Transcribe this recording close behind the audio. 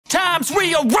times,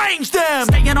 rearrange them.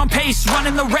 Staying on pace,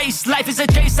 running the race. Life is a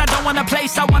chase, I don't want a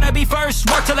place. I wanna be first,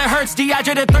 work till it hurts.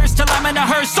 Dehydrated thirst till I'm in a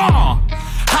hearse.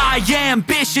 High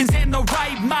ambitions in the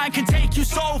right mind can take you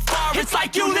so far. It's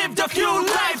like you lived a few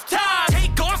lifetimes.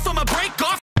 Take off, I'ma break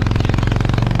off.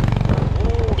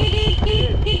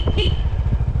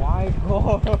 My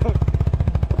God.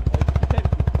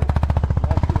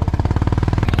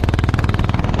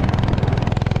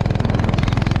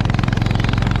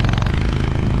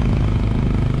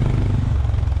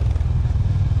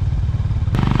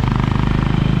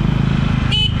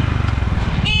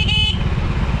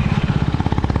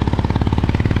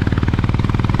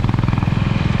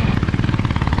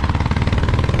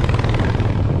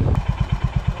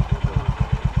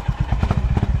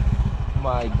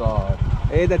 My God.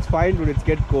 Hey, that's fine, dude. It's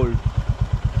get cold.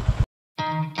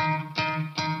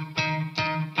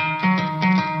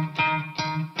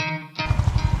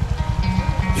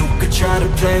 You could try to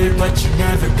play, but you're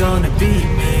never gonna beat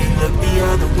me. Look the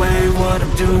other way, what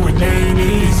I'm doing ain't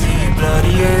easy.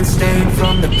 Bloody hands stained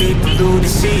from the people who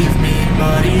deceive me.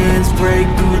 Muddy hands break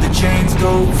through the chains,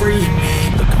 go free me.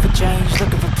 Looking for change,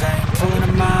 looking for pain. Pulling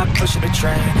a mob, pushing a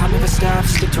train. I'll never stop,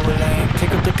 stick to a lane.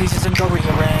 Pick up the pieces and go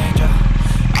rearrange.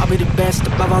 I'll be the best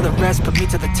above all the rest, put me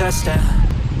to the test and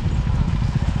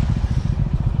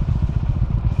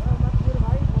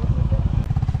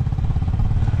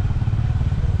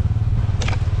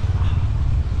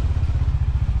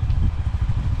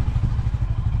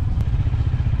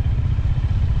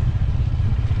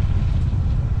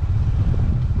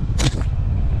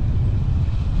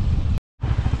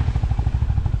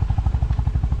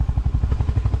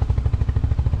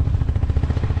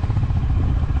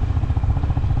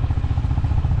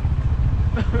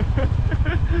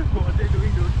What are they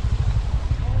doing, dude?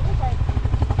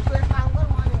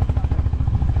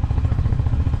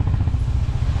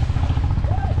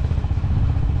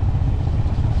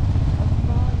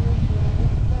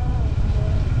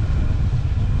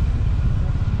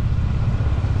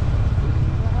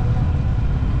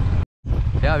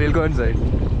 Yeah, we'll go inside.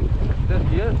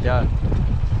 Here? Yeah.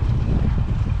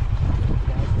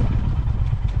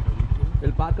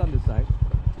 We'll park on this side.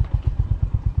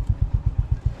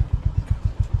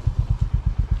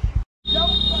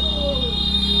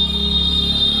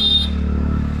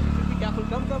 Be careful,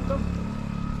 come.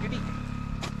 Kitty.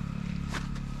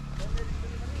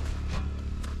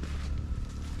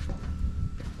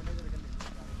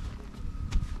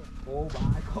 Oh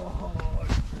my God.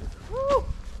 Woo!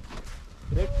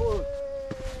 Great food.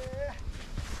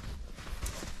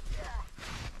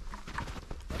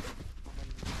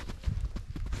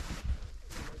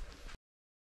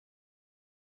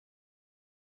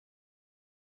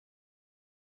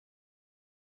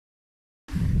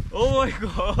 Oh my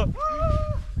God!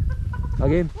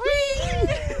 Again.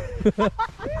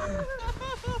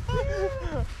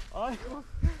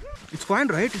 It's fine,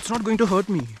 right? It's not going to hurt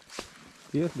me.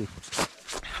 Seriously.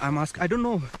 I don't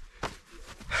know.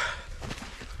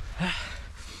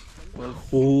 Well,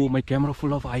 oh, my camera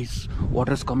full of ice.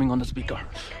 Water is coming on the speaker.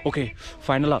 Okay,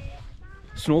 final up.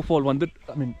 Snowfall one.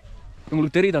 I mean,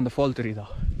 உங்களுக்கு தெரியுதா அந்த fall தெரியுதா?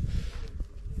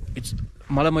 It's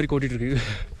மலை மாதிரி கொட்டிட்டு இருக்கு.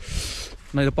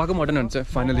 நான் இதை பார்க்க மாட்டேன்னு நினச்சேன்.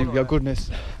 Finally, your goodness,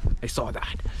 I saw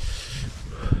that.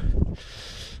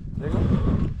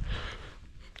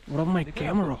 What of my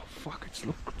camera? Fuck, it's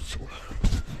look so.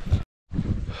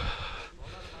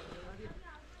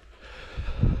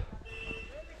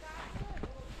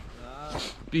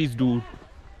 Please, dude.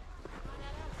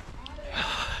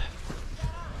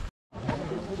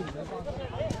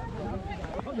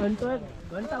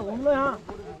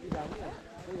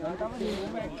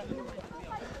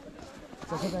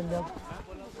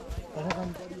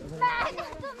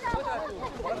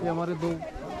 ये हमारे दो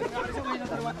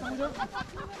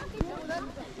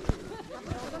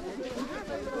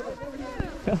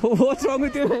What's wrong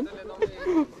with you, man?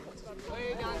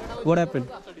 What happened?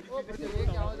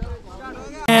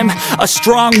 A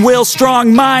strong will, strong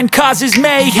mind causes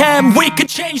mayhem. We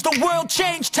could change the world,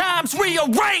 change times,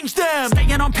 rearrange them.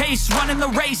 Staying on pace, running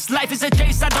the race. Life is a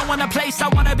chase, I don't want a place. I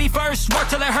wanna be first, work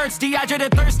till it hurts.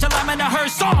 Dehydrated thirst till I'm in a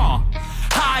hearse.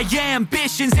 High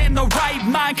ambitions in the right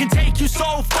mind can take you so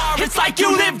far. It's like you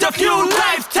lived a few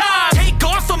lifetimes. Take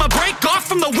off, I'ma break off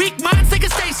from the weak minds. They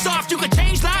can stay soft, you can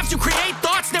change lives. You create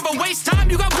thoughts, never waste time.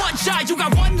 You got one shot, you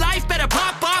got one life. Better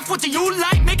pop off, what do you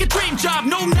like? Make a dream job.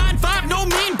 No 9-5, no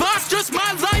mean boss. Just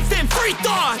my life and free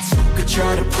thoughts. You could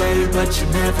try to play, but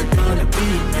you're never gonna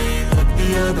beat me. Look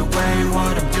the other way,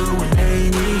 what I'm doing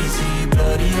ain't easy.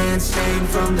 Bloody hands stained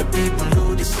from the people who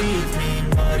deceive me.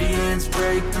 Muddy hands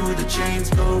break through the chains,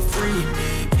 go free me.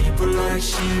 People like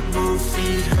sheep move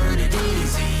feet, hurt it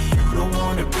easy. You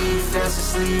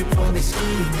fast asleep while they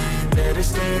scheming. Better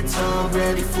stand tall,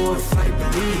 ready for a fight,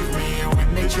 believe me. And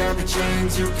when they try to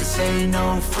change, you can say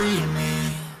no, free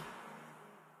me.